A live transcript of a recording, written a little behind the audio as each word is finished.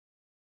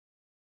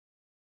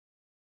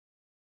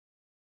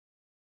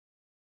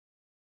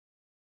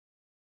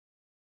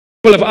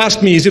People have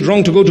asked me, is it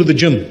wrong to go to the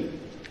gym?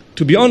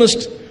 To be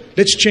honest,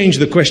 let's change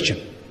the question.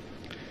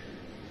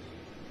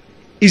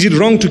 Is it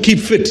wrong to keep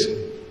fit?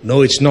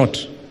 No, it's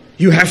not.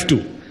 You have to.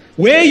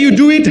 Where you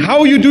do it,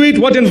 how you do it,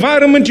 what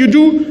environment you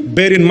do,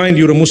 bear in mind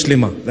you're a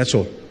Muslimah. That's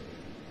all.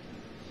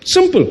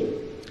 Simple.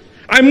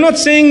 I'm not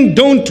saying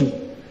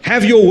don't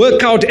have your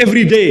workout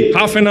every day,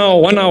 half an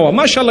hour, 1 hour.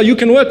 MashaAllah, you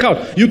can work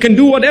out. You can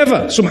do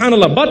whatever.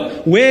 Subhanallah.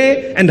 But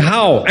where and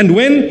how and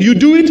when you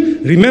do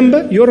it,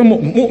 remember, you're a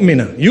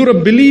mu'minah. You're a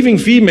believing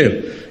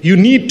female. You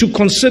need to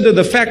consider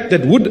the fact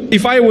that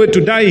if I were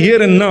to die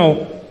here and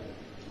now,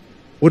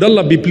 would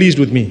Allah be pleased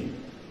with me?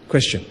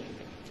 Question.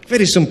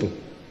 Very simple.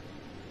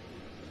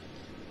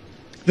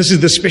 This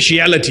is the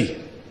speciality.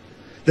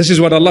 This is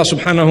what Allah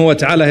subhanahu wa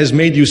ta'ala has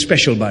made you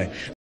special by.